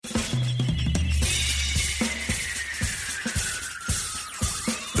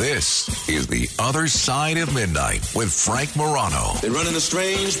This is The Other Side of Midnight with Frank Morano. They're running a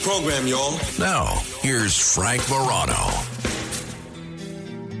strange program, y'all. Now, here's Frank Morano.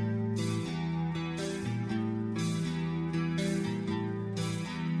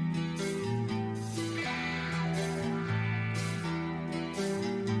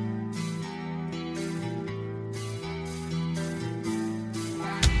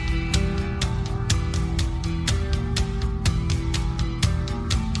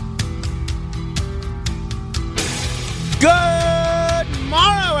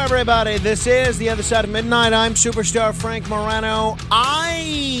 Everybody, this is The Other Side of Midnight. I'm superstar Frank Morano.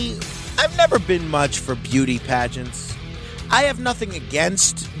 I've never been much for beauty pageants. I have nothing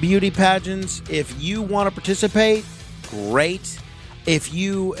against beauty pageants. If you want to participate, great.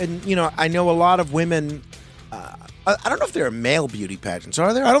 I know a lot of women, I don't know if there are male beauty pageants.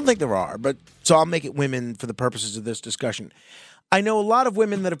 Are there? I don't think there are, so I'll make it women for the purposes of this discussion. I know a lot of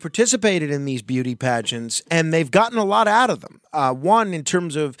women that have participated in these beauty pageants, and they've gotten a lot out of them. One, in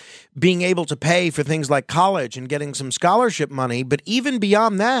terms of being able to pay for things like college and getting some scholarship money. But even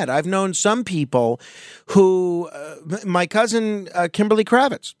beyond that, I've known some people who, my cousin Kimberly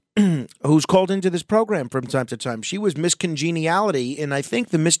Kravitz, who's called into this program from time to time. She was Miss Congeniality in, I think,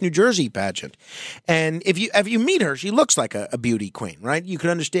 the Miss New Jersey pageant. And if you meet her, she looks like a beauty queen, right? You can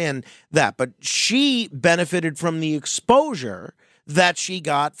understand that. But she benefited from the exposure that she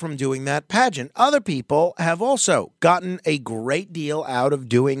got from doing that pageant. Other people have also gotten a great deal out of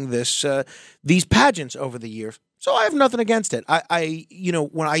doing these pageants over the years. So I have nothing against it.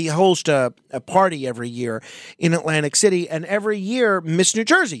 When I host a party every year in Atlantic City, and every year Miss New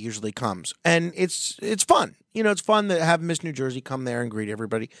Jersey usually comes, and it's fun. It's fun to have Miss New Jersey come there and greet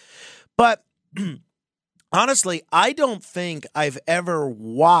everybody. But honestly, I don't think I've ever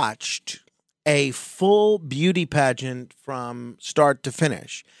watched a full beauty pageant from start to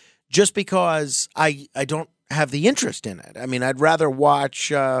finish, just because I don't have the interest in it. I mean, I'd rather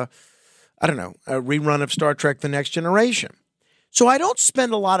watch a rerun of Star Trek: The Next Generation. So I don't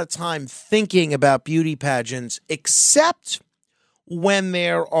spend a lot of time thinking about beauty pageants, except when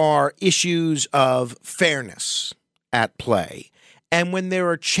there are issues of fairness at play and when there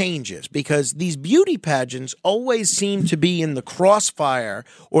are changes, because these beauty pageants always seem to be in the crossfire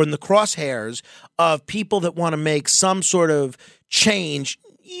or in the crosshairs of people that want to make some sort of change,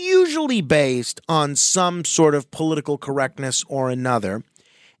 usually based on some sort of political correctness or another.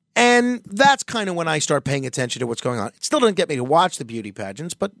 And that's kind of when I start paying attention to what's going on. It still doesn't get me to watch the beauty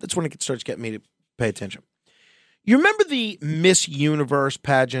pageants, but that's when it starts getting me to pay attention. You remember the Miss Universe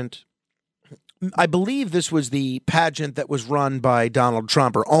pageant? I believe this was the pageant that was run by Donald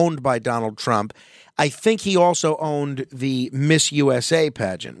Trump or owned by Donald Trump. I think he also owned the Miss USA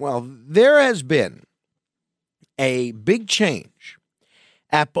pageant. Well, there has been a big change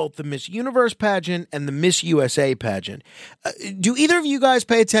at both the Miss Universe pageant and the Miss USA pageant. Do either of you guys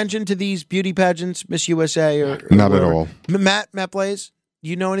pay attention to these beauty pageants, Miss USA or not at all? Matt Blaze,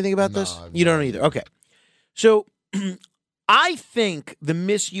 you know anything about this? You don't either. Okay. So I think the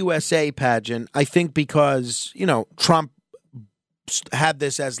Miss USA pageant, because, Trump had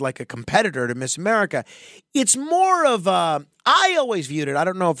this as like a competitor to Miss America. It's more of I always viewed it. I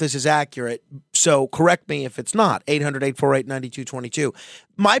don't know if this is accurate, so correct me if it's not. 800-848-9222.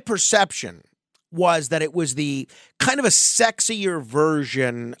 My perception was that it was the kind of a sexier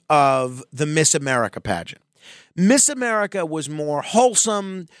version of the Miss America pageant. Miss America was more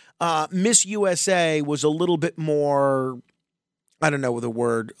wholesome. Miss USA was a little bit more, I don't know the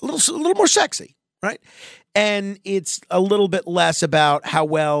word, a little more sexy, right? And it's a little bit less about how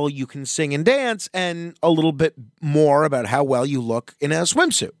well you can sing and dance and a little bit more about how well you look in a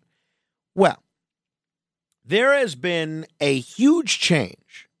swimsuit. Well, there has been a huge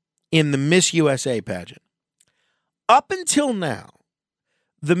change in the Miss USA pageant. Up until now,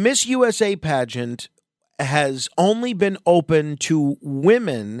 the Miss USA pageant has only been open to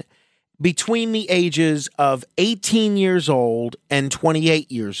women between the ages of 18 years old and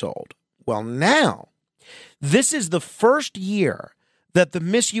 28 years old. Well, now, this is the first year that the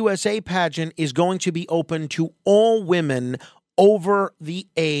Miss USA pageant is going to be open to all women over the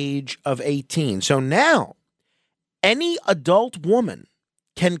age of 18. So now, any adult woman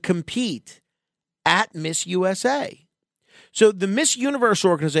can compete at Miss USA. So the Miss Universe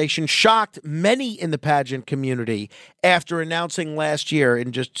organization shocked many in the pageant community after announcing last year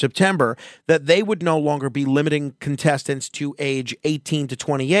in just September that they would no longer be limiting contestants to age 18 to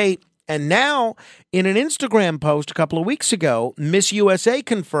 28. And now, in an Instagram post a couple of weeks ago, Miss USA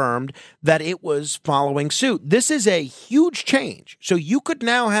confirmed that it was following suit. This is a huge change. So you could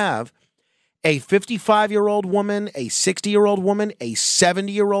now have a 55-year-old woman, a 60-year-old woman, a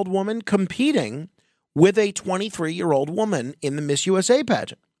 70-year-old woman competing with a 23-year-old woman in the Miss USA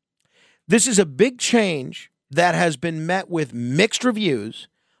pageant. This is a big change that has been met with mixed reviews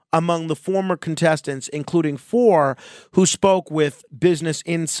among the former contestants, including 4 who spoke with Business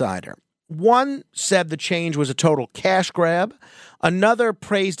Insider. One said the change was a total cash grab. Another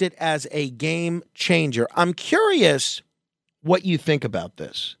praised it as a game changer. I'm curious what you think about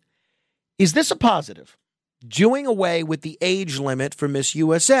this. Is this a positive? Doing away with the age limit for Miss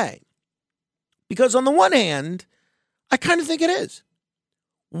USA? Because on the one hand, I kind of think it is.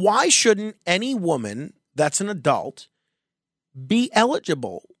 Why shouldn't any woman that's an adult be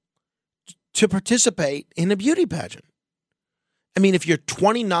eligible to participate in a beauty pageant? I mean, if you're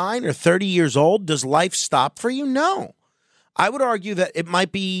 29 or 30 years old, does life stop for you? No. I would argue that it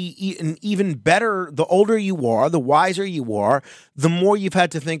might be even better the older you are, the wiser you are, the more you've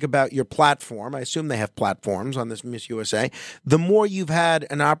had to think about your platform. I assume they have platforms on this Miss USA. The more you've had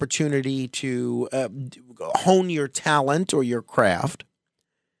an opportunity to hone your talent or your craft.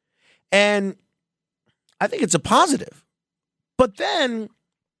 And I think it's a positive. But then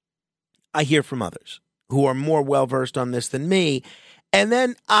I hear from others who are more well-versed on this than me. And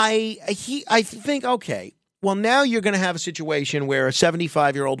then I think, okay, well, now you're going to have a situation where a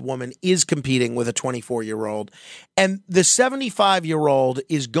 75-year-old woman is competing with a 24-year-old, and the 75-year-old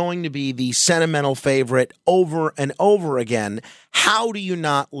is going to be the sentimental favorite over and over again. How do you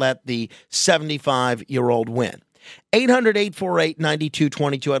not let the 75-year-old win?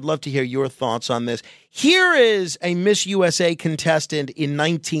 800-848-9222. I'd love to hear your thoughts on this. Here is a Miss USA contestant in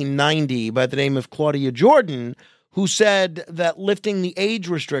 1990 by the name of Claudia Jordan, who said that lifting the age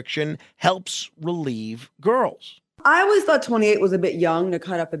restriction helps relieve girls. I always thought 28 was a bit young to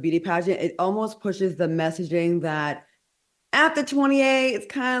cut up a beauty pageant. It almost pushes the messaging that after 28, it's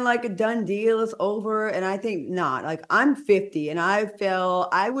kind of like a done deal. It's over. And I think not. Like, I'm 50 and I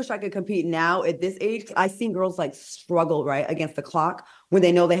wish I could compete now at this age. I've seen girls like struggle right against the clock when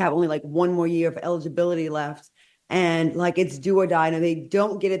they know they have only like one more year of eligibility left. And like it's do or die, and they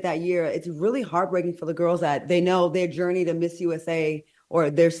don't get it that year. It's really heartbreaking for the girls that they know their journey to Miss USA or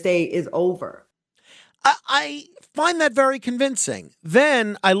their stay is over. I find that very convincing.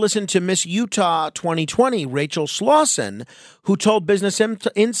 Then I listened to Miss Utah 2020, Rachel Slauson, who told Business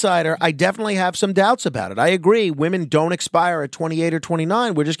Insider, I definitely have some doubts about it. I agree. Women don't expire at 28 or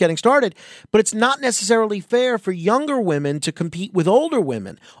 29. We're just getting started. But it's not necessarily fair for younger women to compete with older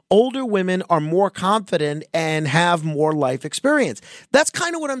women. Older women are more confident and have more life experience. That's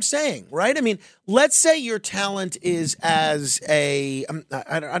kind of what I'm saying, right? I mean, let's say your talent is as a,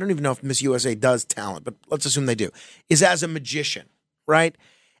 I don't even know if Miss USA does talent, but let's assume they do, is as a magician, right?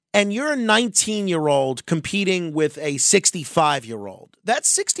 And you're a 19-year-old competing with a 65-year-old. That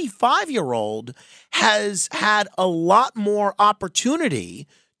 65-year-old has had a lot more opportunity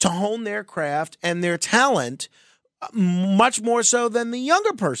to hone their craft and their talent, much more so than the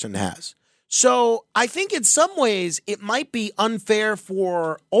younger person has. So I think in some ways it might be unfair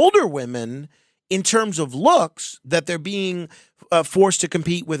for older women in terms of looks that they're being forced to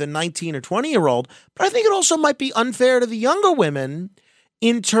compete with a 19 or 20-year-old. But I think it also might be unfair to the younger women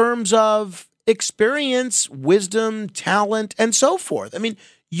in terms of experience, wisdom, talent, and so forth. I mean,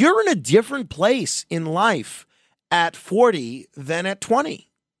 you're in a different place in life at 40 than at 20,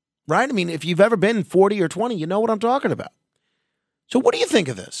 right? I mean, if you've ever been 40 or 20, you know what I'm talking about. So what do you think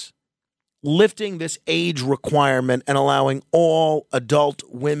of this? Lifting this age requirement and allowing all adult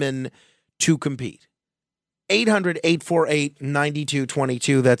women to compete.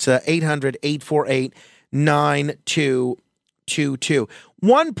 800-848-9222. That's 800-848-9222.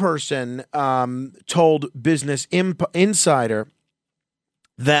 One person told Business Insider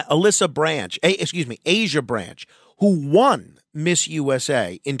that Asia Branch, who won Miss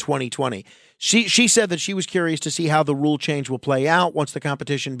USA in 2020, she said that she was curious to see how the rule change will play out once the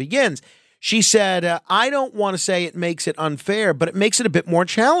competition begins. She said, I don't want to say it makes it unfair, but it makes it a bit more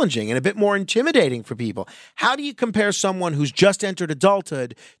challenging and a bit more intimidating for people. How do you compare someone who's just entered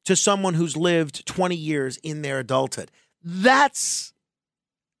adulthood to someone who's lived 20 years in their adulthood? That's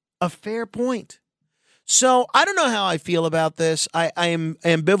a fair point. So I don't know how I feel about this. I am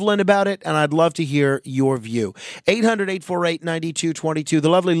ambivalent about it, and I'd love to hear your view. 800-848-9222. The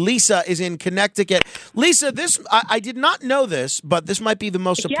lovely Lisa is in Connecticut. Lisa, I did not know this, but this might be the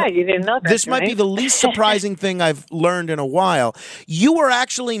most you didn't know that, this might be the least surprising thing I've learned in a while. You were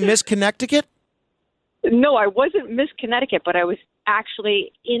actually Miss Connecticut? No, I wasn't Miss Connecticut, but I was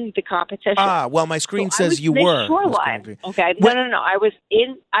actually in the competition. Well, my screen says you were. Shoreline. Okay, no. I was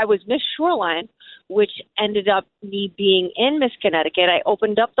Miss Shoreline, which ended up me being in Miss Connecticut. I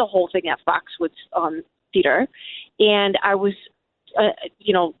opened up the whole thing at Foxwoods Theater, and I was,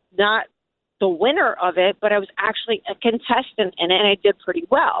 not the winner of it, but I was actually a contestant in it, and I did pretty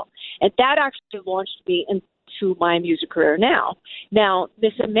well. And that actually launched me into my music career now. Now,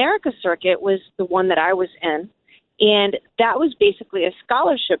 Miss America circuit was the one that I was in, and that was basically a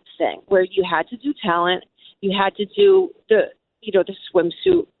scholarship thing where you had to do talent, you had to do the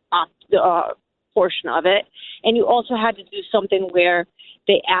swimsuit portion of it, and you also had to do something where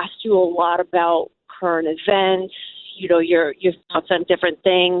they asked you a lot about current events, your thoughts on different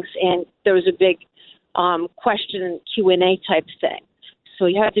things, and there was a big question and Q&A type thing. So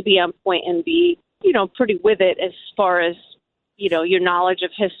you had to be on point and be, pretty with it as far as, your knowledge of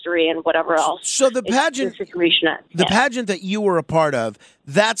history and whatever else. So the pageant, pageant that you were a part of,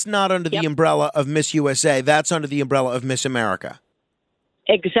 that's not under the umbrella of Miss USA. That's under the umbrella of Miss America.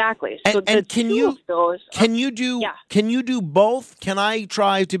 Exactly. So and can you do both? Can I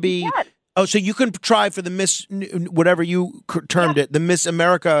try to be? Yes. Oh, so you can try for the Miss, whatever you termed it, the Miss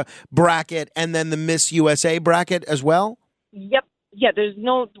America bracket, and then the Miss USA bracket as well? Yep. Yeah, there's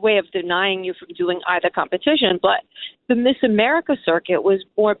no way of denying you from doing either competition, but the Miss America circuit was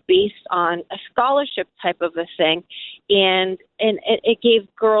more based on a scholarship type of a thing, and it gave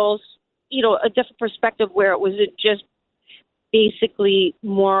girls, a different perspective where it wasn't just basically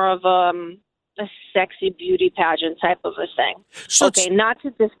more of a sexy beauty pageant type of a thing. So not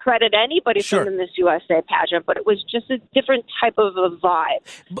to discredit anybody from the Miss USA pageant, but it was just a different type of a vibe.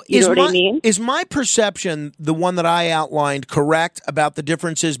 You know what I mean? Is my perception, the one that I outlined, correct about the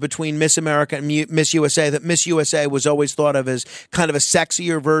differences between Miss America and Miss USA, that Miss USA was always thought of as kind of a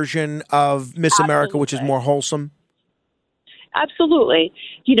sexier version of Miss America, which is more wholesome? Absolutely.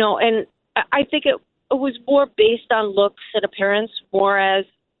 And I think it was more based on looks and appearance, more as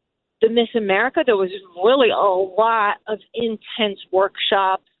the Miss America, there was really a lot of intense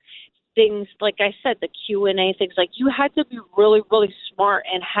workshops, things, like I said, the Q&A, things like you had to be really, really smart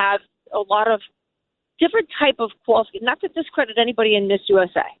and have a lot of different type of qualifications, not to discredit anybody in Miss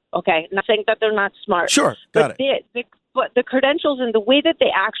USA, okay? Not saying that they're not smart. Sure, got it. But the credentials and the way that they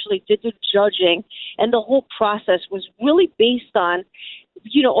actually did the judging and the whole process was really based on,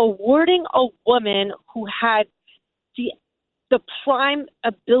 awarding a woman who had the prime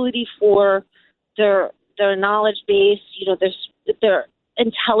ability for their knowledge base, their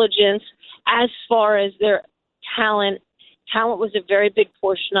intelligence, as far as their talent. Talent was a very big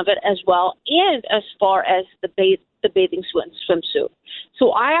portion of it as well, and as far as the bathing swimsuit.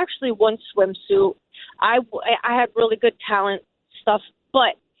 So I actually won swimsuit. I had really good talent stuff,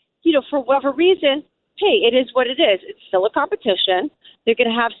 but for whatever reason, hey, it is what it is. It's still a competition. They're going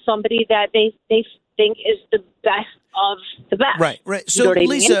to have somebody that they think is the best of the best. Right. So,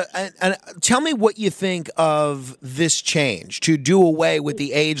 Lisa, and tell me what you think of this change to do away with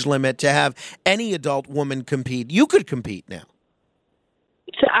the age limit to have any adult woman compete. You could compete now.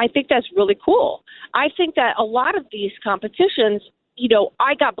 So I think that's really cool. I think that a lot of these competitions,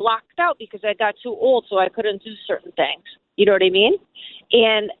 I got blocked out because I got too old, so I couldn't do certain things. You know what I mean?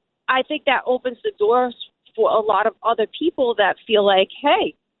 And I think that opens the doors for a lot of other people that feel like,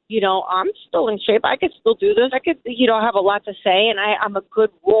 hey, I'm still in shape. I could still do this. I could, have a lot to say, and I'm a good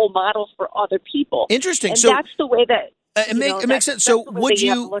role model for other people. Interesting. And so that's the way that it makes sense. So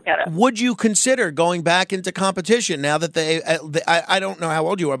would you consider going back into competition now that I don't know how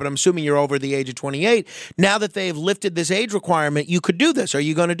old you are, but I'm assuming you're over the age of 28. Now that they've lifted this age requirement, you could do this. Are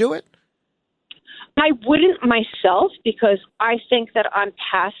you going to do it? I wouldn't myself, because I think that I'm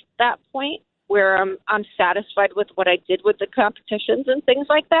past that point where I'm satisfied with what I did with the competitions and things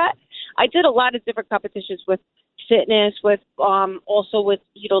like that. I did a lot of different competitions with fitness, with also with,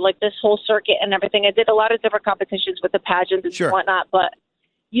 like this whole circuit and everything. I did a lot of different competitions with the pageants and whatnot, but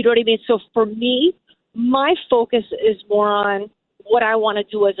you know what I mean? So for me, my focus is more on what I want to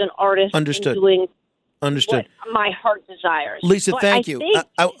do as an artist. Understood. And doing Understood. What my heart desires. Lisa, thank you.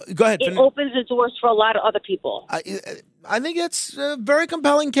 Go ahead. It opens the doors for a lot of other people. I think it's a very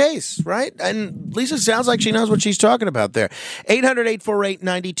compelling case, right? And Lisa sounds like she knows what she's talking about there.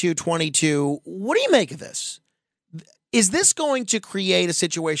 800-848-9222. What do you make of this? Is this going to create a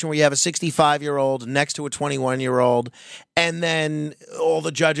situation where you have a 65-year-old next to a 21-year-old, and then all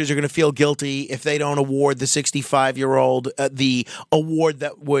the judges are going to feel guilty if they don't award the 65-year-old the award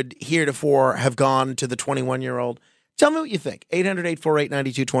that would heretofore have gone to the 21-year-old? Tell me what you think.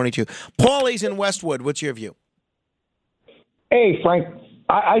 800-848-9222. Paulie's in Westwood. What's your view? Hey, Frank,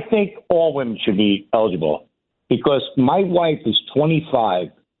 I think all women should be eligible because my wife is 25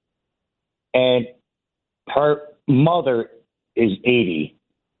 and her mother is 80,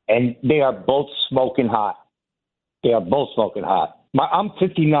 and they are both smoking hot. They are both smoking hot. I'm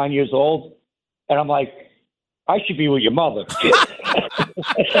 59 years old, and I'm like, I should be with your mother.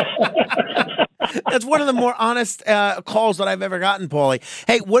 That's one of the more honest calls that I've ever gotten, Paulie.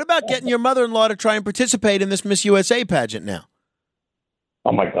 Hey, what about getting your mother-in-law to try and participate in this Miss USA pageant now?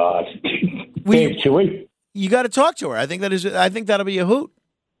 Oh my God, Dave, should we? You got to talk to her. I think that'll be a hoot.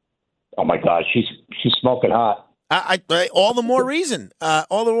 Oh my God, she's smoking hot. All the more reason.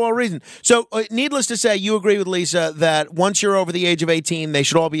 All the more reason. So, needless to say, you agree with Lisa that once you're over the age of 18, they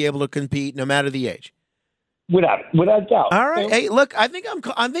should all be able to compete, no matter the age. Without doubt. All right. Hey, look, I think I'm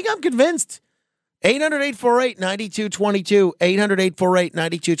convinced. 800-848-9222.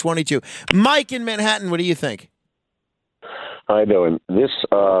 800-848-9222. Mike in Manhattan, what do you think? How you doing? This,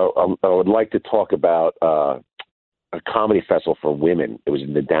 I would like to talk about a comedy festival for women. It was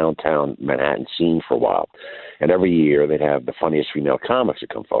in the downtown Manhattan scene for a while. And every year they'd have the funniest female comics that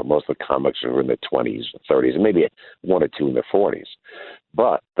come forward. Most of the comics are in their 20s, 30s, and maybe one or two in their 40s.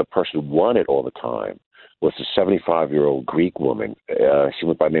 But the person who won it all the time was a 75-year-old Greek woman. She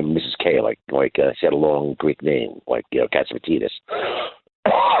went by the name of Mrs. K, like she had a long Greek name, like Katsimatidis.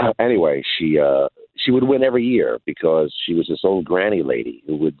 Anyway, she would win every year because she was this old granny lady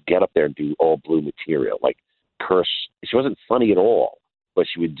who would get up there and do all blue material, like curse. She wasn't funny at all, but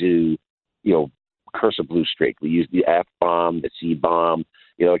she would do, curse a blue streak. We used the F-bomb, the C-bomb,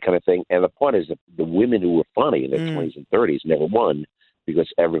 that kind of thing. And the point is that the women who were funny in their 20s and 30s never won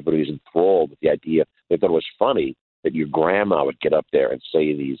because everybody was enthralled with the idea. They thought it was funny that your grandma would get up there and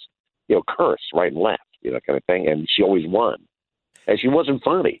say these, curse right and left, kind of thing. And she always won. And she wasn't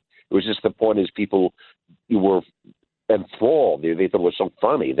funny. It was just the point is people were enthralled. They thought it was so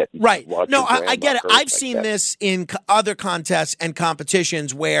funny that right. No, I get it. I've seen this in other contests and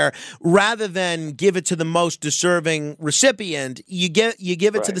competitions where rather than give it to the most deserving recipient, you give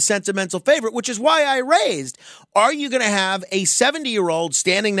it to the sentimental favorite, which is why I raised. Are you going to have a 70-year-old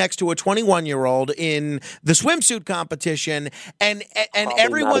standing next to a 21-year-old in the swimsuit competition, and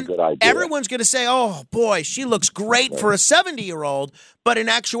everyone's going to say, "Oh boy, she looks great for a 70-year-old," but in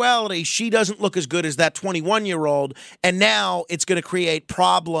actuality, she doesn't look as good as that 21-year-old. And now it's going to create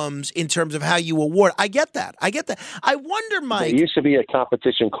problems in terms of how you award. I get that. I wonder, Mike. There used to be a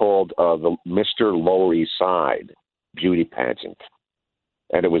competition called the Mr. Lower East Side beauty pageant.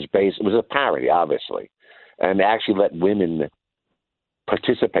 And it was a parody, obviously. And they actually let women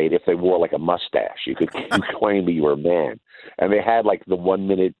participate if they wore like a mustache. You could claim that you were a man. And they had like the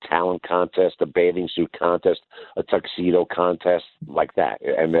 1-minute talent contest, a bathing suit contest, a tuxedo contest, like that.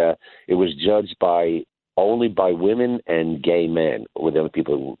 And it was judged only by women and gay men were the only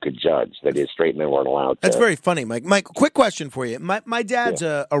people who could judge. That is, straight men weren't allowed to. That's very funny, Mike. Mike, quick question for you. My dad's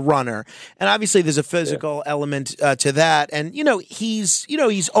a runner, and obviously there's a physical element to that. And he's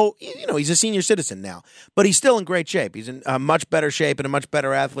a senior citizen now, but he's still in great shape. He's in much better shape and a much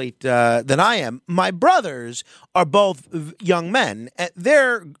better athlete than I am. My brothers are both young men.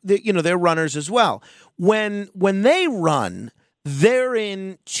 They're runners as well. When they run, they're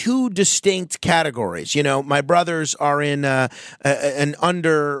in two distinct categories. My brothers are in an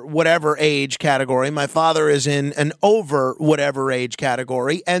under whatever age category. My father is in an over whatever age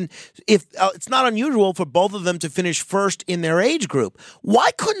category. And if it's not unusual for both of them to finish first in their age group,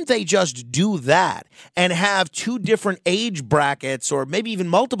 why couldn't they just do that and have two different age brackets or maybe even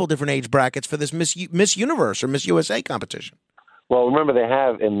multiple different age brackets for this Miss Universe or Miss USA competition? Well, remember they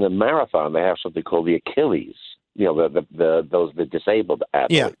have in the marathon, they have something called the Achilles. The disabled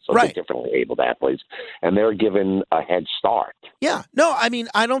athletes, the differently abled athletes, and they're given a head start. Yeah, no, I mean,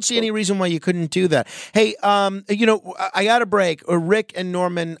 I don't see any reason why you couldn't do that. Hey, I got a break. Rick and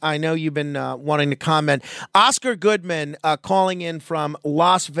Norman, I know you've been wanting to comment. Oscar Goodman calling in from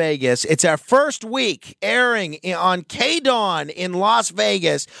Las Vegas. It's our first week airing on K-Dawn in Las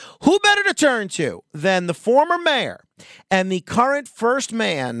Vegas. Who better to turn to than the former mayor and the current first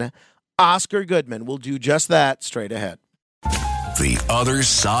man, Oscar Goodman? Will do just that straight ahead. The Other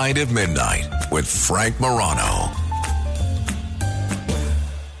Side of Midnight with Frank Morano.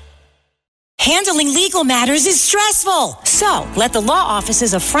 Handling legal matters is stressful. So, let the law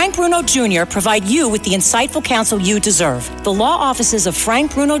offices of Frank Bruno Jr. provide you with the insightful counsel you deserve. The law offices of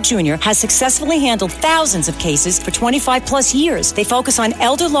Frank Bruno Jr. has successfully handled thousands of cases for 25 plus years. They focus on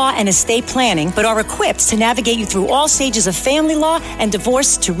elder law and estate planning, but are equipped to navigate you through all stages of family law and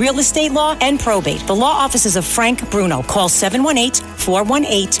divorce to real estate law and probate. The law offices of Frank Bruno. Call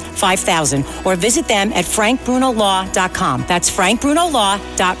 718-418-5000 or visit them at frankbrunolaw.com. That's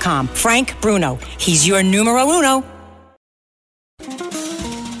frankbrunolaw.com. Frank Bruno. He's your numero uno.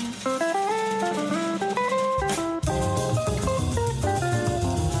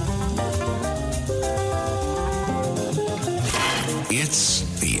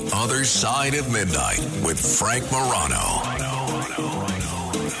 Other Side of Midnight with Frank Morano.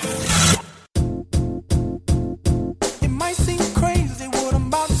 It might seem crazy what I'm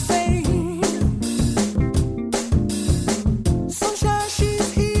about to say. Sunshine,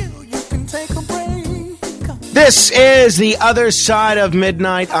 she's here. You can take a break. This is The Other Side of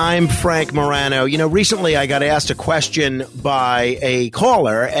Midnight. I'm Frank Morano. You know, recently I got asked a question by a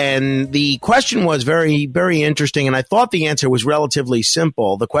caller, and the question was very, very interesting, and I thought the answer was relatively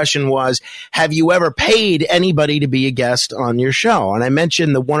simple. The question was, have you ever paid anybody to be a guest on your show? And I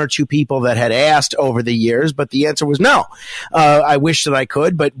mentioned the one or two people that had asked over the years, but the answer was no. I wish that I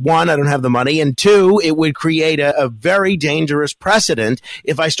could, but one, I don't have the money, and two, it would create a very dangerous precedent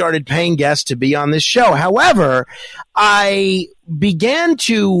if I started paying guests to be on this show. However, I began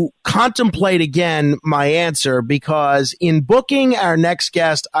to contemplate again my answer because in booking our next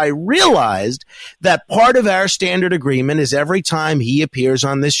guest, I realized that part of our standard agreement is every time he appears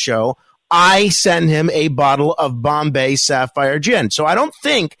on this show, I send him a bottle of Bombay Sapphire Gin. So I don't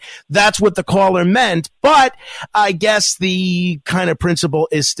think that's what the caller meant, but I guess the kind of principle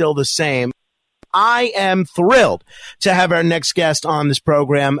is still the same. I am thrilled to have our next guest on this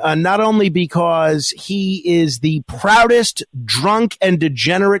program, not only because he is the proudest drunk and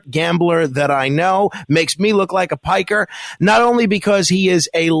degenerate gambler that I know, makes me look like a piker, not only because he is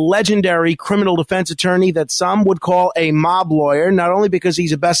a legendary criminal defense attorney that some would call a mob lawyer, not only because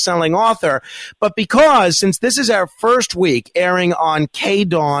he's a best-selling author, but because since this is our first week airing on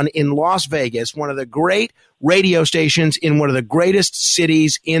KDAWN in Las Vegas, one of the great radio stations in one of the greatest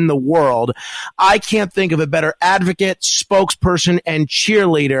cities in the world, I can't think of a better advocate, spokesperson, and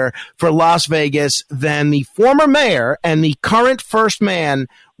cheerleader for Las Vegas than the former mayor and the current first man,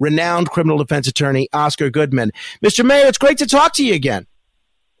 renowned criminal defense attorney, Oscar Goodman. Mr. Mayor, it's great to talk to you again.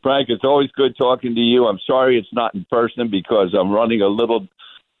 Frank, it's always good talking to you. I'm sorry it's not in person because I'm running a little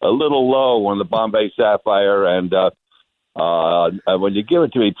low on the Bombay Sapphire, and when you give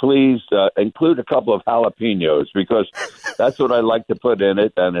it to me, please include a couple of jalapenos because that's what I like to put in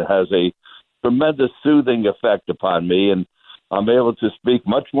it, and it has a tremendous soothing effect upon me, and I'm able to speak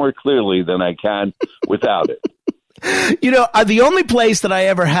much more clearly than I can without it. You know, the only place that I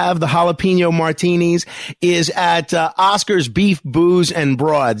ever have the jalapeno martinis is at Oscar's Beef, Booze, and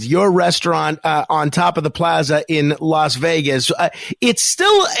Broads, your restaurant on top of the plaza in Las Vegas.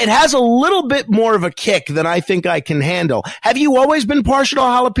 It has a little bit more of a kick than I think I can handle. Have you always been partial to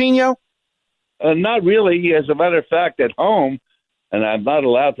jalapeno? Not really. As a matter of fact, at home, and I'm not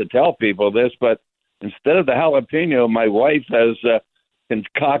allowed to tell people this, but instead of the jalapeno, my wife has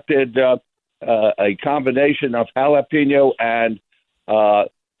concocted a combination of jalapeno and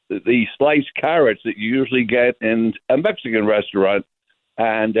the sliced carrots that you usually get in a Mexican restaurant.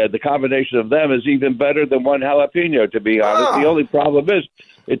 And the combination of them is even better than one jalapeno, to be honest. The only problem is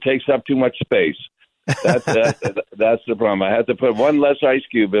it takes up too much space. That's the problem. I had to put one less ice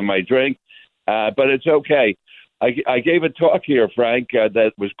cube in my drink, but it's okay. I gave a talk here, Frank,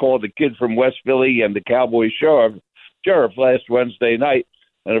 that was called The Kid from West Philly and the Cowboy Sheriff last Wednesday night.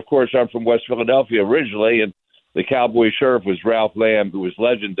 And, of course, I'm from West Philadelphia originally, and the Cowboy Sheriff was Ralph Lamb, who was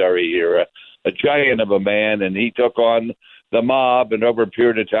legendary here, a giant of a man, and he took on the mob, and over a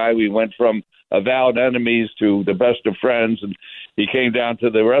period of time we went from avowed enemies to the best of friends, and he came down to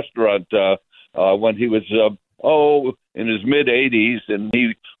the restaurant when he was, in his mid-80s, and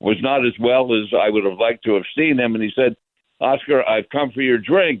he was not as well as I would have liked to have seen him, and he said, "Oscar, I've come for your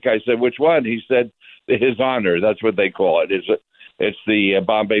drink." I said, "Which one?" He said, "His Honor." That's what they call it. It's the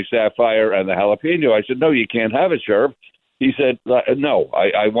Bombay Sapphire and the jalapeno. I said, "No, you can't have it, Sheriff." He said, "No,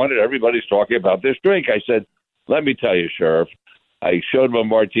 I wanted everybody's talking about this drink." I said, "Let me tell you, Sheriff." I showed him a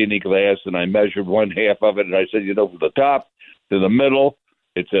martini glass, and I measured one half of it, and I said, from the top to the middle,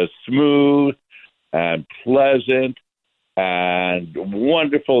 it's as smooth and pleasant and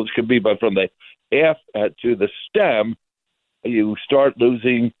wonderful as could be, but from the half to the stem, you start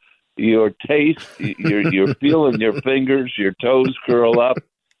losing your taste, you're feeling your fingers, your toes curl up.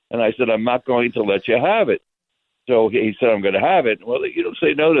 And I said, "I'm not going to let you have it." So he said, "I'm going to have it." Well, you don't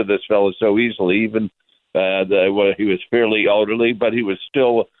say no to this fellow so easily. Even he was fairly elderly, but he was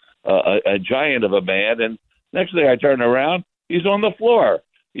still a giant of a man. And next thing I turn around, he's on the floor.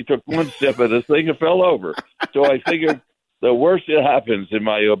 He took one sip of this thing and fell over. So I figured the worst that happens in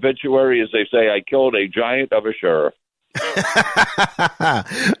my obituary is they say I killed a giant of a sheriff.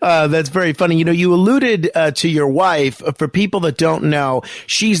 That's very funny. You know, you alluded to your wife. For people that don't know,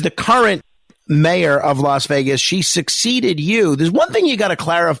 she's the current mayor of Las Vegas. She succeeded you. There's one thing you got to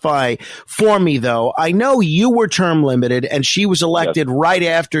clarify for me, though. I know you were term limited and she was elected right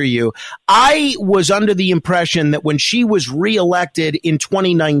after you. I was under the impression that when she was reelected in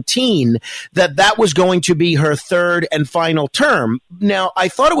 2019, that was going to be her third and final term. Now, I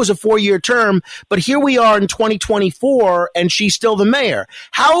thought it was a 4-year term, but here we are in 2024 and she's still the mayor.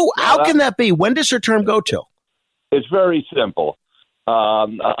 How can that be? When does her term go till? It's very simple.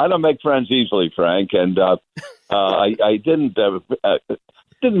 I don't make friends easily, Frank, and I didn't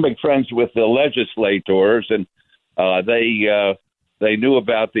make friends with the legislators, and they knew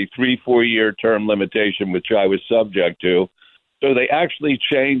about the 3-4-year term limitation, which I was subject to. So they actually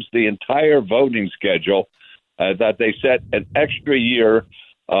changed the entire voting schedule, that they set an extra year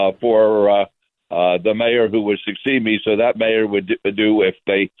for the mayor who would succeed me. So that mayor would do, if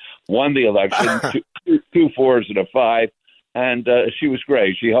they won the election, 2 4s and a 5. And she was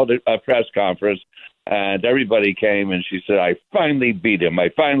great. She held a press conference, and everybody came, and she said, I finally beat him.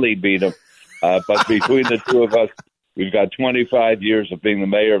 But between the two of us, we've got 25 years of being the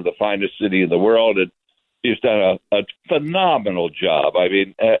mayor of the finest city in the world, and she's done a phenomenal job. I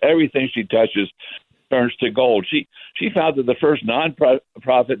mean, everything she touches turns to gold. She founded the first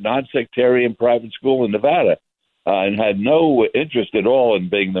non-profit, non-sectarian private school in Nevada, and had no interest at all in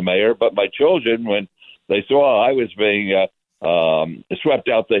being the mayor. But my children, when they saw I was being swept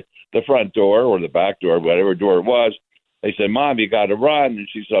out the front door or the back door, whatever door it was, they said, Mom, you got to run. And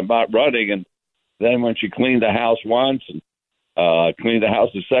she said, I'm not running. And then when she cleaned the house once and cleaned the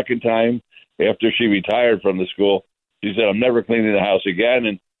house the second time after she retired from the school, she said, I'm never cleaning the house again.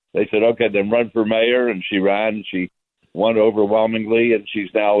 And they said, okay, then run for mayor. And she ran, and she won overwhelmingly, and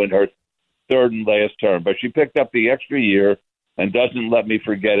she's now in her third and last term. But she picked up the extra year and doesn't let me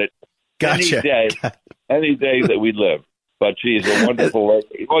forget it. Gotcha. Any day that we live. But she's a wonderful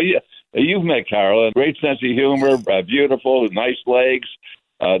lady. Well, you've met Carolyn. Great sense of humor, beautiful, nice legs,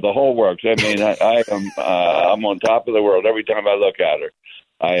 the whole works. I mean, I'm on top of the world every time I look at her.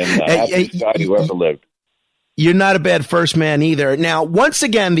 I am the happiest guy who ever lived. You're not a bad first man either. Now, once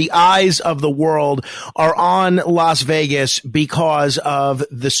again, the eyes of the world are on Las Vegas because of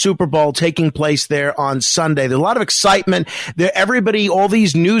the Super Bowl taking place there on Sunday. There's a lot of excitement there. Everybody, all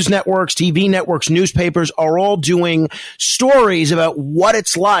these news networks, TV networks, newspapers are all doing stories about what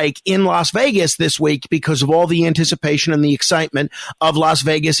it's like in Las Vegas this week because of all the anticipation and the excitement of Las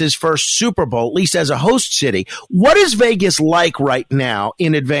Vegas's first Super Bowl, at least as a host city. What is Vegas like right now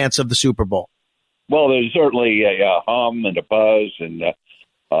in advance of the Super Bowl? Well, there's certainly a hum and a buzz and a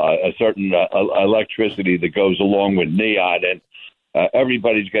certain electricity that goes along with neon, and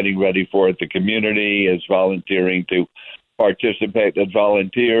everybody's getting ready for it. The community is volunteering to participate as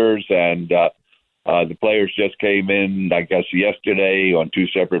volunteers, and the players just came in, I guess, yesterday on 2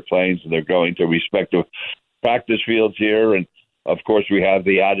 separate planes, and they're going to respective practice fields here. And, of course, we have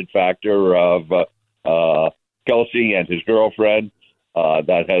the added factor of Kelsey and his girlfriend.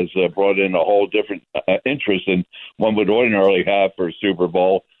 That has brought in a whole different interest than one would ordinarily have for a Super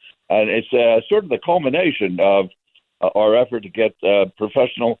Bowl. And it's sort of the culmination of our effort to get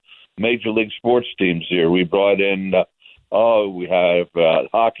professional Major League sports teams here. We brought in, we have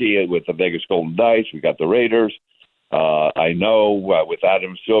hockey with the Vegas Golden Knights. We got the Raiders. I know with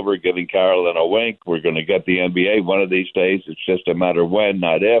Adam Silver giving Carolyn a wink, we're going to get the NBA one of these days. It's just a matter of when,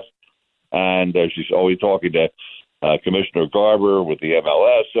 not if. And she's always talking to Commissioner Garber with the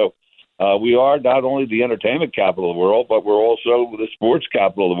MLS. So we are not only the entertainment capital of the world, but we're also the sports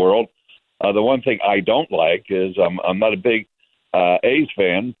capital of the world. The one thing I don't like is I'm not a big A's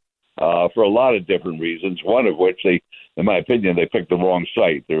fan for a lot of different reasons, one of which, in my opinion, they picked the wrong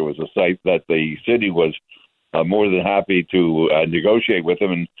site. There was a site that the city was more than happy to negotiate with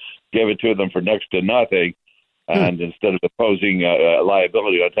them and give it to them for next to nothing. And instead of imposing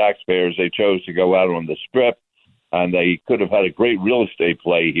liability on taxpayers, they chose to go out on the Strip. And they could have had a great real estate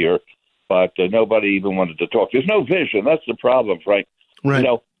play here, but nobody even wanted to talk. There's no vision. That's the problem, Frank. Right. You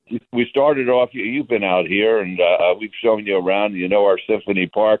know, we started off, you've been out here, and we've shown you around, our Symphony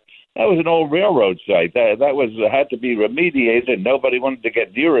Park. That was an old railroad site. That had to be remediated, and nobody wanted to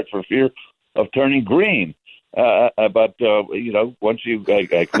get near it for fear of turning green. But once you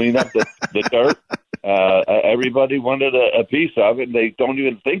clean up the dirt, everybody wanted a piece of it, and they don't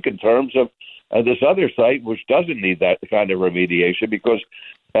even think in terms of this other site, which doesn't need that kind of remediation because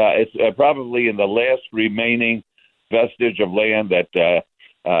it's probably in the last remaining vestige of land that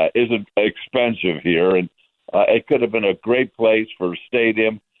isn't expensive here. And it could have been a great place for a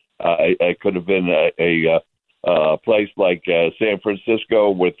stadium. It could have been a place like San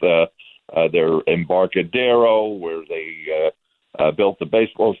Francisco with their Embarcadero, where they built the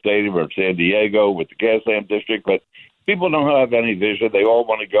baseball stadium or San Diego with the Gaslamp District, but people don't have any vision. They all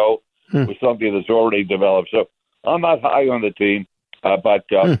want to go with something that's already developed. So I'm not high on the team, but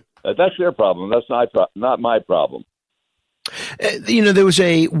that's their problem. That's not my problem. There was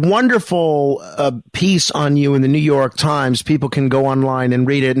a wonderful piece on you in the New York Times. People can go online and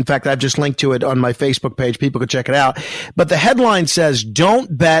read it. In fact, I've just linked to it on my Facebook page. People can check it out. But the headline says,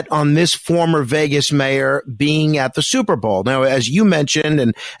 "Don't bet on this former Vegas mayor being at the Super Bowl." Now, as you mentioned,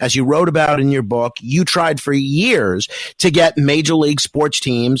 and as you wrote about in your book, you tried for years to get major league sports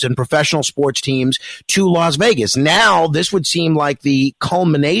teams and professional sports teams to Las Vegas. Now, this would seem like the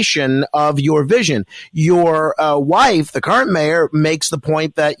culmination of your vision. Your wife, the current mayor, makes the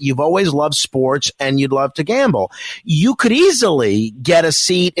point that you've always loved sports and you'd love to gamble. You could easily get a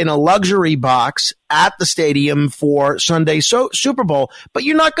seat in a luxury box at the stadium for Sunday's Super Bowl, but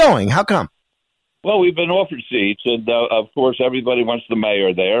you're not going. How come? Well, we've been offered seats, and of course, everybody wants the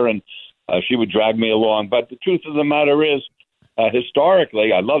mayor there, and she would drag me along. But the truth of the matter is,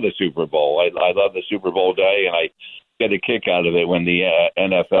 historically, I love the Super Bowl. I love the Super Bowl day, and I get a kick out of it when the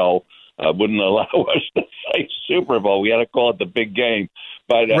NFL wouldn't allow us to say Super Bowl. We had to call it the big game.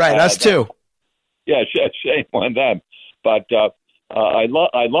 But right, us too. Yeah, shame on them. But I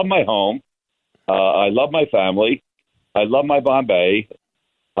love my home. I love my family. I love my Bombay.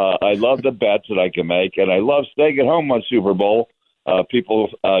 I love the bets that I can make, and I love staying at home on Super Bowl. People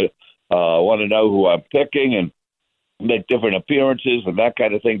want to know who I'm picking and make different appearances and that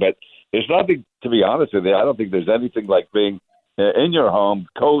kind of thing. But there's nothing, to be honest with you, I don't think there's anything like being in your home,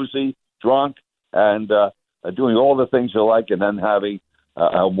 cozy, drunk, and doing all the things you like, and then having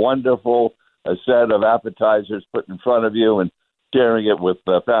a wonderful set of appetizers put in front of you and sharing it with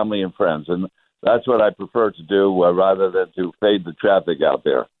family and friends. And that's what I prefer to do rather than to fade the traffic out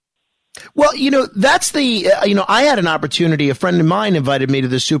there. Well, that's the, I had an opportunity. A friend of mine invited me to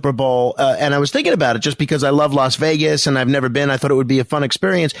the Super Bowl, and I was thinking about it just because I love Las Vegas and I've never been. I thought it would be a fun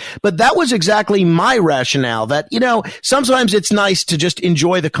experience. But that was exactly my rationale that, sometimes it's nice to just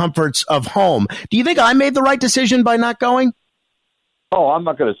enjoy the comforts of home. Do you think I made the right decision by not going? Oh, I'm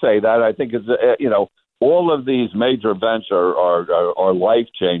not going to say that. I think it's, all of these major events are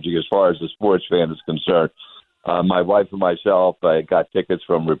life-changing as far as the sports fan is concerned. My wife and myself got tickets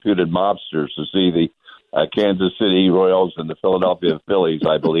from reputed mobsters to see the Kansas City Royals and the Philadelphia Phillies,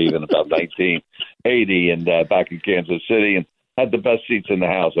 I believe, in about 1980, and back in Kansas City, and had the best seats in the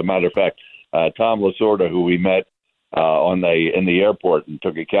house. As a matter of fact, Tom Lasorda, who we met in the airport and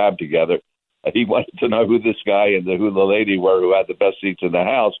took a cab together, he wanted to know who this guy and who the lady were who had the best seats in the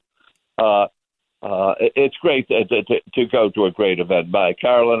house. It's great to go to a great event.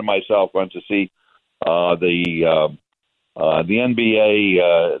 Carolyn and myself went to see the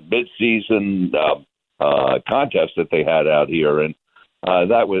NBA mid-season contest that they had out here, and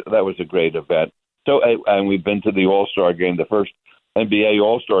that was a great event. So, and we've been to the All-Star game, the first NBA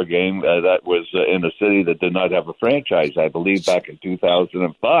All-Star game that was in a city that did not have a franchise, I believe, back in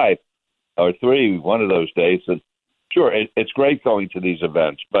 2005 or 3, one of those days. And sure, it's great going to these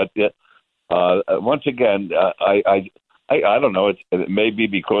events, but once again, I don't know. It may be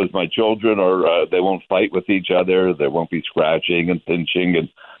because my children they won't fight with each other. There won't be scratching and pinching and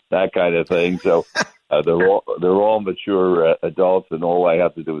that kind of thing. So they're all mature adults, and all I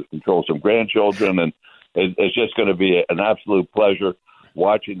have to do is control some grandchildren. And it's just going to be an absolute pleasure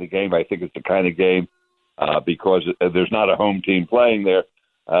watching the game. I think it's the kind of game because there's not a home team playing there.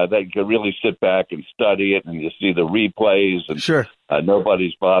 That you can really sit back and study it, and you see the replays, and sure.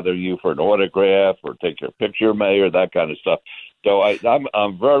 Nobody's bothering you for an autograph or take your picture, mayor, that kind of stuff. So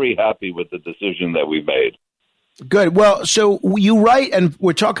I'm very happy with the decision that we made. Good. Well, so you write, and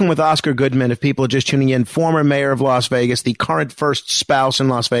we're talking with Oscar Goodman, if people are just tuning in, former mayor of Las Vegas, the current first spouse in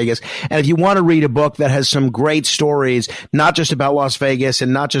Las Vegas. And if you want to read a book that has some great stories, not just about Las Vegas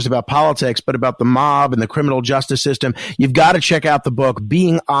and not just about politics, but about the mob and the criminal justice system, you've got to check out the book,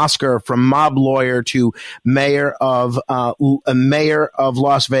 Being Oscar, From Mob Lawyer to Mayor of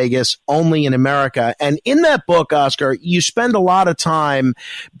Las Vegas, Only in America. And in that book, Oscar, you spend a lot of time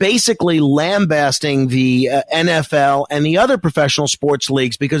basically lambasting the NFL and the other professional sports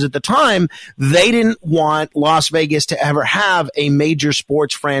leagues, because at the time they didn't want Las Vegas to ever have a major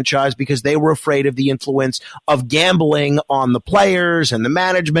sports franchise because they were afraid of the influence of gambling on the players and the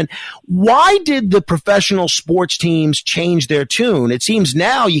management. Why did the professional sports teams change their tune? It seems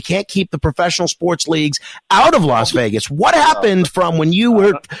now you can't keep the professional sports leagues out of Las Vegas. What happened from when you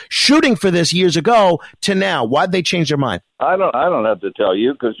were shooting for this years ago to now? Why'd they change their mind? I don't have to tell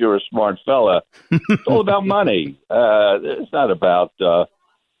you because you're a smart fella. It's all about money. It's not about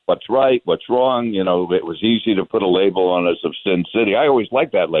what's right, what's wrong. You know, it was easy to put a label on us of Sin City. I always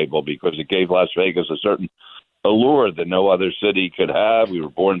liked that label because it gave Las Vegas a certain allure that no other city could have. We were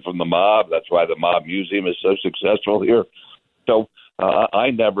born from the mob. That's why the Mob Museum is so successful here. So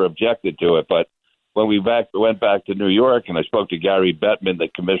I never objected to it. But when we went back to New York and I spoke to Gary Bettman, the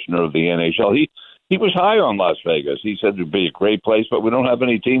commissioner of the NHL, he was high on Las Vegas. He said it would be a great place, but we don't have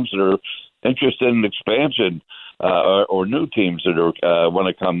any teams that are interested in expansion or new teams that want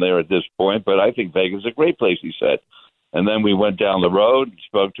to come there at this point. But I think Vegas is a great place, he said. And then we went down the road and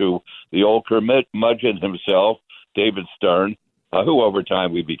spoke to the old curmudgeon himself, David Stern, who over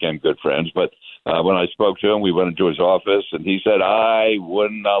time we became good friends. But when I spoke to him, we went into his office, and he said, I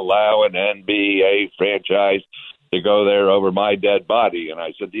wouldn't allow an NBA franchise to go there over my dead body. And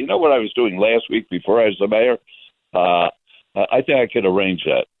I said, do you know what I was doing last week before I was the mayor? I think I could arrange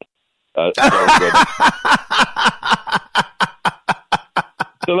that.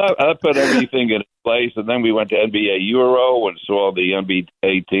 So that put everything in place, and then we went to NBA Euro and saw the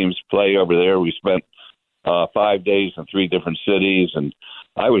NBA teams play over there. We spent 5 days in 3 different cities, and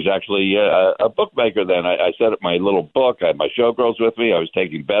I was actually a bookmaker then. I set up my little book. I had my showgirls with me. I was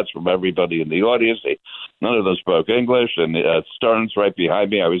taking bets from everybody in the audience. None of them spoke English, and Stearns right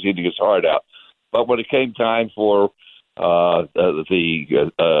behind me. I was eating his heart out. But when it came time for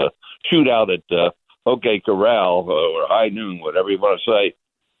the shootout at OK Corral, or High Noon, whatever you want to say,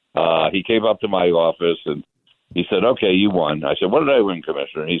 he came up to my office and he said, okay, you won. I said, what did I win,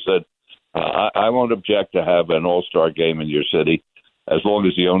 Commissioner? And he said, I won't object to have an all-star game in your city as long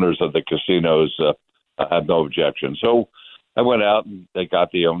as the owners of the casinos have no objection. So I went out and they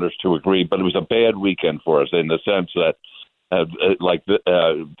got the owners to agree, but it was a bad weekend for us in the sense that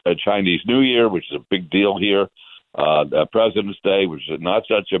a Chinese New Year, which is a big deal here, President's Day, which is not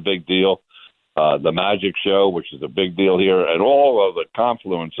such a big deal, the Magic Show, which is a big deal here, and all of the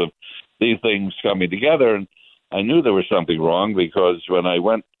confluence of these things coming together. And I knew there was something wrong because when I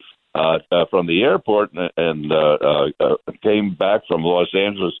went from the airport and came back from Los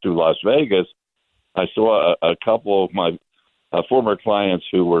Angeles to Las Vegas, I saw a couple of my former clients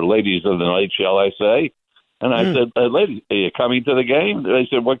who were ladies of the night, shall I say. And I said, ladies, are you coming to the game? They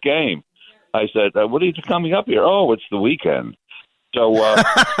said, what game? I said, what are you coming up here? Oh, it's the weekend. So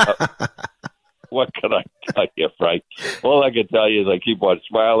what can I tell you, Frank? All I can tell you is I keep on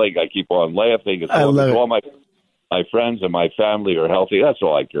smiling. I keep on laughing. As long as all my friends and my family are healthy, that's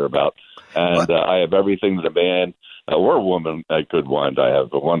all I care about. And I have everything that a man or a woman could want. I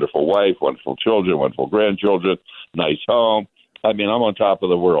have a wonderful wife, wonderful children, wonderful grandchildren, nice home. I mean, I'm on top of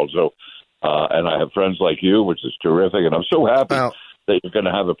the world. So, and I have friends like you, which is terrific. And I'm so happy that you're going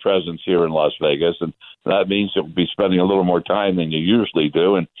to have a presence here in Las Vegas. And that means you'll be spending a little more time than you usually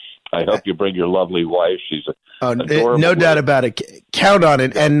do. And I hope you bring your lovely wife. She's no doubt about it. Count on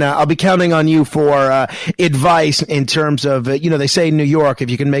it. And I'll be counting on you for advice in terms of, they say in New York, if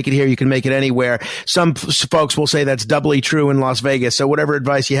you can make it here, you can make it anywhere. Some folks will say that's doubly true in Las Vegas. So whatever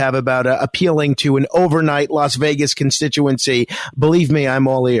advice you have about appealing to an overnight Las Vegas constituency, believe me, I'm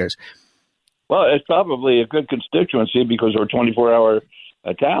all ears. Well, it's probably a good constituency because we're a 24-hour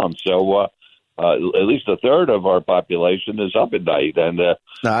town. So at least a third of our population is up at night. And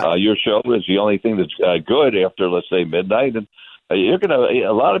your show is the only thing that's good after, let's say, midnight. And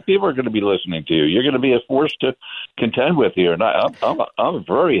a lot of people are going to be listening to you. You're going to be a force to contend with here. And I'm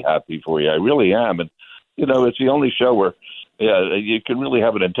very happy for you. I really am. And, it's the only show where you can really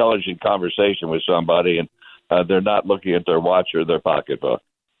have an intelligent conversation with somebody and they're not looking at their watch or their pocketbook.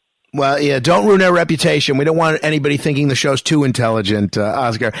 Well, yeah, don't ruin our reputation. We don't want anybody thinking the show's too intelligent,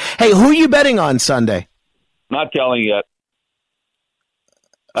 Oscar. Hey, who are you betting on Sunday? Not telling yet.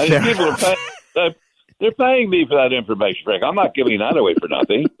 People are they're paying me for that information, Frank. I'm not giving that away for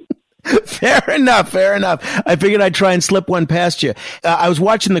nothing. Fair enough. I figured I'd try and slip one past you. I was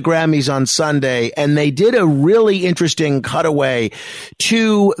watching the Grammys on Sunday, and they did a really interesting cutaway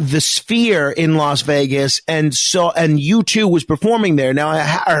to the Sphere in Las Vegas, and U2 was performing there. Now,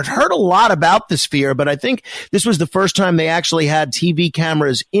 I heard a lot about the Sphere, but I think this was the first time they actually had TV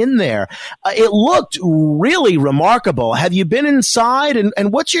cameras in there. It looked really remarkable. Have you been inside,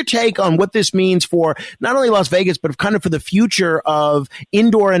 and what's your take on what this means for not only Las Vegas, but kind of for the future of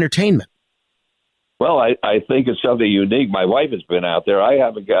indoor entertainment? Well, I think it's something unique. My wife has been out there. I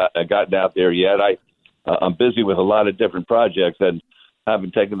haven't gotten out there yet. I'm busy with a lot of different projects and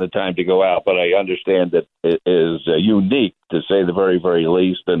haven't taken the time to go out, but I understand that it is unique, to say the very, very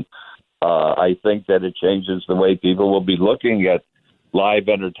least. And I think that it changes the way people will be looking at live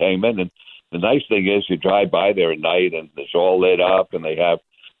entertainment. And the nice thing is you drive by there at night and it's all lit up and they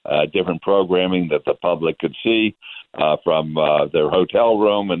have different programming that the public could see. from their hotel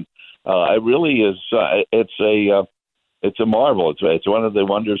room, and it really is. It's a marvel. It's one of the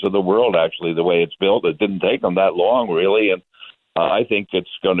wonders of the world, actually, the way it's built. It didn't take them that long, really, and I think it's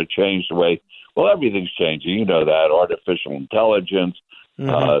going to change the way. Well, everything's changing. You know that artificial intelligence,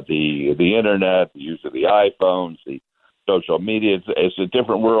 the internet, the use of the iPhones, the social media. It's a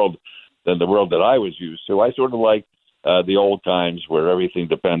different world than the world that I was used to. I sort of like the old times where everything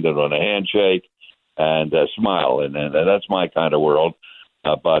depended on a handshake and a smile, and that's my kind of world.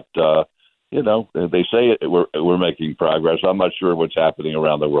 But you know, they say we're making progress. I'm not sure what's happening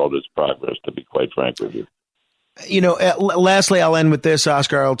around the world is progress, to be quite frank with you. You know, lastly, I'll end with this,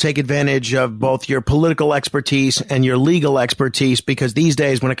 Oscar. I'll take advantage of both your political expertise and your legal expertise, because these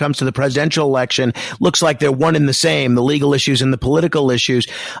days, when it comes to the presidential election, looks like they're one and the same, the legal issues and the political issues.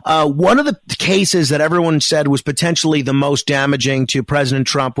 One of the cases that everyone said was potentially the most damaging to President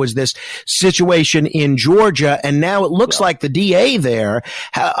Trump was this situation in Georgia. And now it looks like the DA there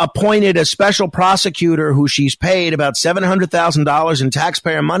appointed a special prosecutor who she's paid about $700,000 in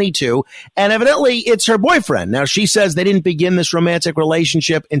taxpayer money to. And evidently, it's her boyfriend. Now, she says they didn't begin this romantic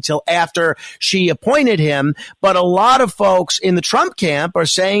relationship until after she appointed him. But a lot of folks in the Trump camp are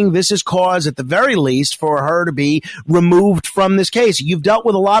saying this is cause, at the very least, for her to be removed from this case. You've dealt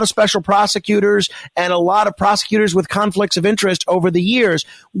with a lot of special prosecutors and a lot of prosecutors with conflicts of interest over the years.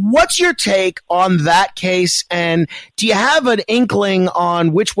 What's your take on that case? And do you have an inkling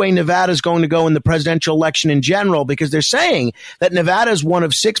on which way Nevada is going to go in the presidential election in general? Because they're saying that Nevada is one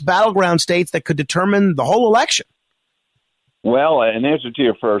of 6 battleground states that could determine the whole election. Well, in answer to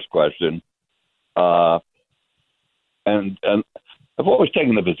your first question, and I've always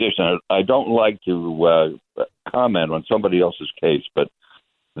taken the position I don't like to comment on somebody else's case, but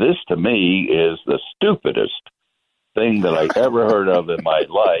this to me is the stupidest thing that I ever heard of in my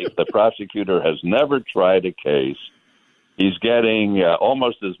life. The prosecutor has never tried a case. He's getting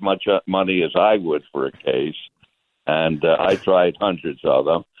almost as much money as I would for a case, and I tried hundreds of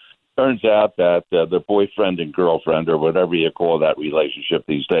them. Turns out that the boyfriend and girlfriend, or whatever you call that relationship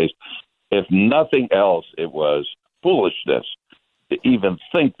these days, if nothing else, it was foolishness to even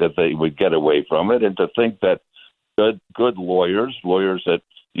think that they would get away from it, and to think that good lawyers that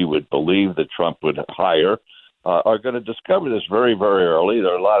you would believe that Trump would hire, are going to discover this very, very early.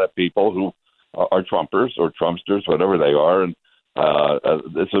 There are a lot of people who are Trumpers or Trumpsters, whatever they are, and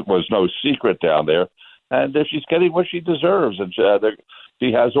this was no secret down there. And she's getting what she deserves, and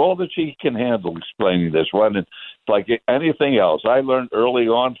she has all that she can handle explaining this one. And like anything else, I learned early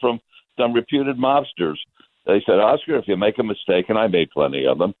on from some reputed mobsters. They said, Oscar, if you make a mistake, and I made plenty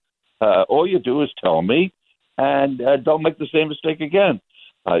of them, all you do is tell me, and don't make the same mistake again.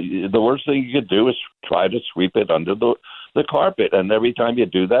 The worst thing you could do is try to sweep it under the carpet. And every time you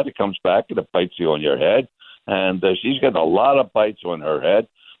do that, it comes back and it bites you on your head. And she's getting a lot of bites on her head.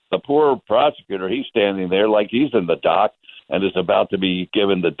 The poor prosecutor, he's standing there like he's in the dock and is about to be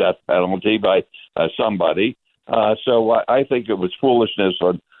given the death penalty by somebody. So I think it was foolishness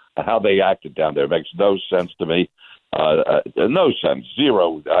on how they acted down there. It makes no sense to me. No sense.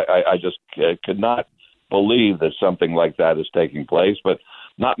 Zero. I just could not believe that something like that is taking place. But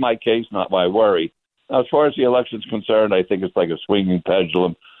not my case, not my worry. Now, as far as the election's concerned, I think it's like a swinging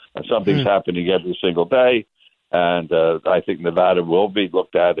pendulum. Something's happening every single day. And I think Nevada will be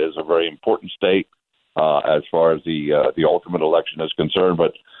looked at as a very important state as far as the ultimate election is concerned.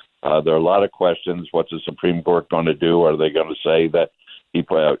 But there are a lot of questions. What's the Supreme Court going to do? Are they going to say that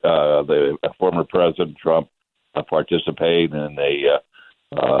the former President Trump participated in a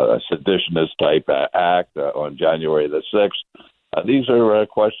seditionist type act on January the 6th? These are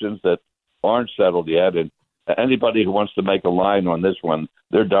questions that aren't settled yet. And anybody who wants to make a line on this one,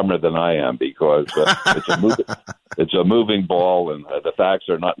 they're dumber than I am, because it's a moving ball, and the facts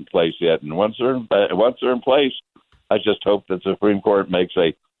are not in place yet. And once they're in place, I just hope that the Supreme Court makes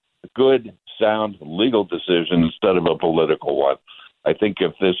a good, sound legal decision instead of a political one. I think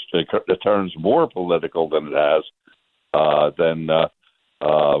if this turns more political than it has, then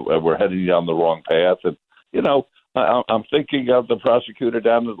we're heading down the wrong path. And I'm thinking of the prosecutor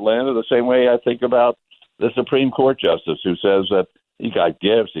down in Atlanta the same way I think about the Supreme Court justice, who says that he got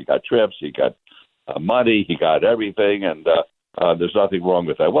gifts, he got trips, he got money, he got everything, and there's nothing wrong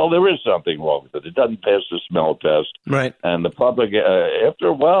with that. Well, there is something wrong with it. It doesn't pass the smell test. Right. And the public, after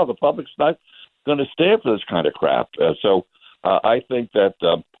a while, the public's not going to stand for this kind of crap. So I think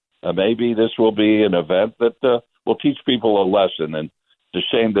that maybe this will be an event that will teach people a lesson. And it's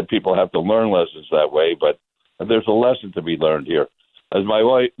a shame that people have to learn lessons that way, but there's a lesson to be learned here. As my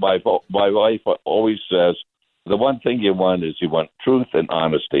wife always says, the one thing you want is you want truth and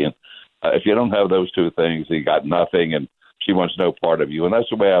honesty. And If you don't have those two things, you got nothing, and she wants no part of you. And that's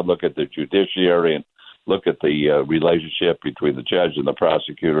the way I look at the judiciary and look at the relationship between the judge and the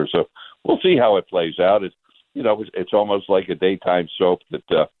prosecutor. So we'll see how it plays out. It's almost like a daytime soap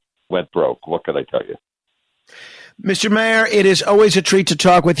that went broke. What can I tell you? Mr. Mayor, it is always a treat to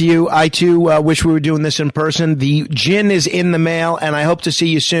talk with you. I, too, wish we were doing this in person. The gin is in the mail, and I hope to see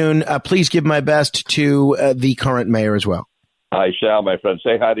you soon. Please give my best to the current mayor as well. I shall, my friend.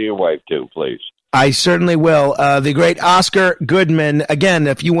 Say hi to your wife, too, please. I certainly will. The great Oscar Goodman. Again,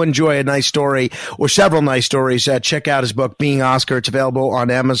 if you enjoy a nice story or several nice stories, check out his book, Being Oscar. It's available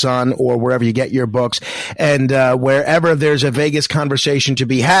on Amazon or wherever you get your books. And wherever there's a Vegas conversation to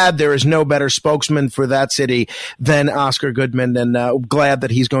be had, there is no better spokesman for that city than Oscar Goodman. And glad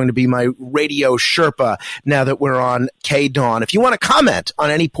that he's going to be my radio Sherpa now that we're on K-Dawn. If you want to comment on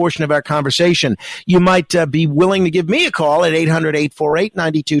any portion of our conversation, you might be willing to give me a call at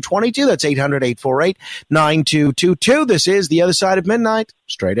 800-848-9222. That's 800-848-9222. This is The Other Side of Midnight.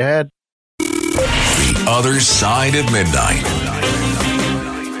 Straight ahead. The Other Side of Midnight.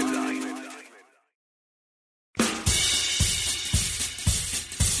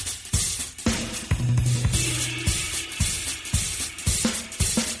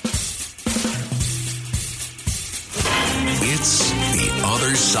 It's The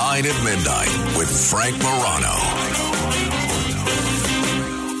Other Side of Midnight with Frank Morano.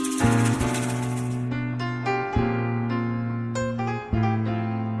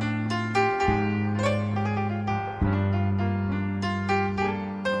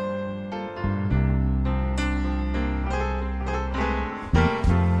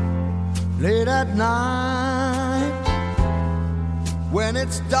 Late at night, when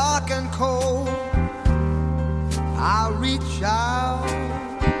it's dark and cold, I'll reach out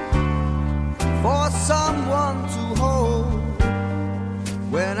for someone to hold.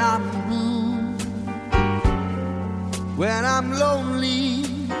 When I'm blue, when I'm lonely,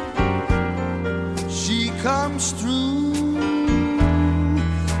 she comes through.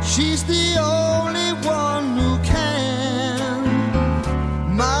 She's the only one who can.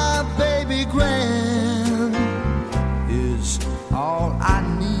 My baby Gran is all I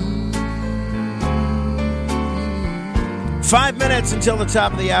need. 5 minutes until the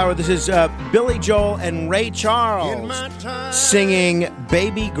top of the hour. This is Billy Joel and Ray Charles singing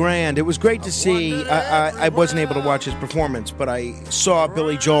Baby Grand. It was great to see. I wasn't able to watch his performance, but I saw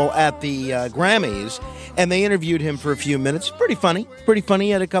Billy Joel at the Grammys, and they interviewed him for a few minutes. Pretty funny. He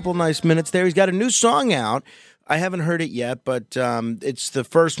had a couple of nice minutes there. He's got a new song out. I haven't heard it yet, but it's the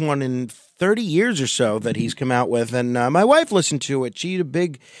first one in 30 years or so that he's come out with, and my wife listened to it. She's a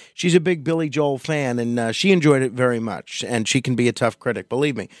big Billy Joel fan, and she enjoyed it very much. And she can be a tough critic,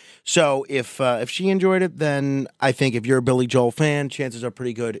 believe me. So if she enjoyed it, then I think if you're a Billy Joel fan, chances are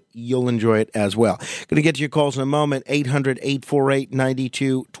pretty good you'll enjoy it as well. Going to get to your calls in a moment.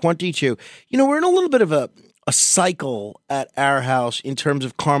 800-848-9222. You know, we're in a little bit of a cycle at our house in terms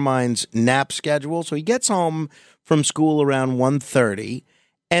of Carmine's nap schedule. So he gets home from school around 1:30.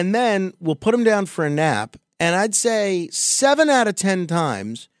 And then we'll put him down for a nap, and I'd say 7 out of 10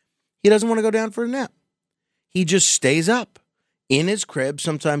 times he doesn't want to go down for a nap. He just stays up in his crib.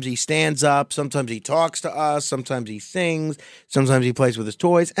 Sometimes he stands up, sometimes he talks to us, sometimes he sings, sometimes he plays with his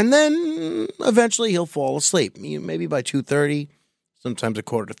toys, and then eventually he'll fall asleep, maybe by 2:30, sometimes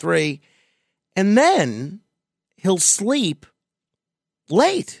 2:45, and then he'll sleep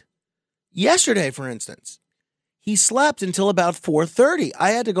late. Yesterday, for instance, he slept until about 4:30. I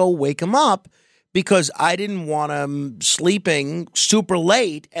had to go wake him up because I didn't want him sleeping super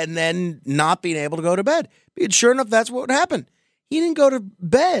late and then not being able to go to bed. And sure enough, that's what happened. He didn't go to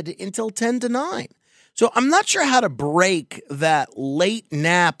bed until 10 to 9. So I'm not sure how to break that late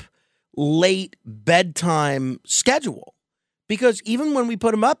nap, late bedtime schedule, because even when we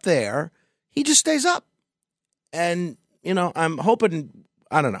put him up there, he just stays up. And, I'm hoping,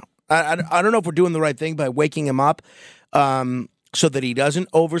 I don't know. I don't know if we're doing the right thing by waking him up so that he doesn't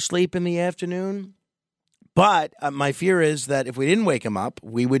oversleep in the afternoon. But my fear is that if we didn't wake him up,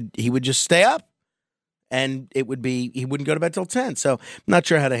 he would just stay up, and he wouldn't go to bed till 10. So I'm not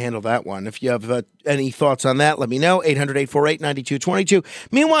sure how to handle that one. If you have any thoughts on that, let me know. 800-848-9222.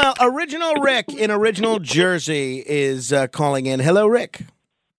 Meanwhile, Original Rick in Original Jersey is calling in. Hello, Rick.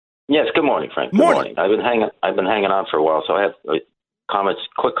 Yes. Good morning, Frank. Good morning. I've been hanging on for a while, so I have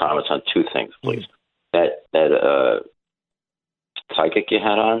quick comments on two things, please. That psychic you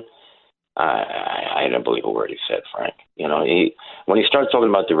had on, I don't believe a word he said, Frank. When he starts talking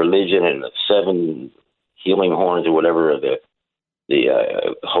about the religion and the 7 healing horns or whatever,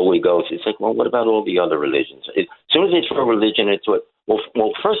 the Holy Ghost, it's like, well, what about all the other religions? As soon as they throw religion into it, Well,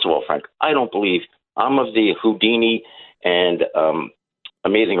 first of all, Frank, I don't believe I'm of the Houdini and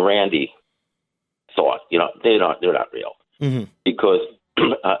Amazing Randy thought. They're not real. Mm-hmm. Because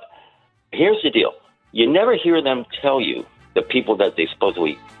here's the deal. You never hear them tell you, the people that they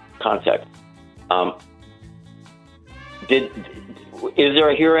supposedly contact, is there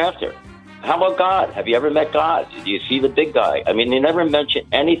a hereafter? How about God? Have you ever met God? Do you see the big guy? I mean, they never mention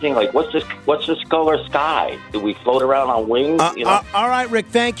anything like, what's the skull or sky? Do we float around on wings? All right, Rick,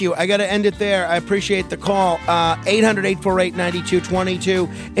 thank you. I got to end it there. I appreciate the call.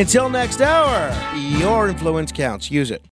 800-848-9222. Until next hour, your influence counts. Use it.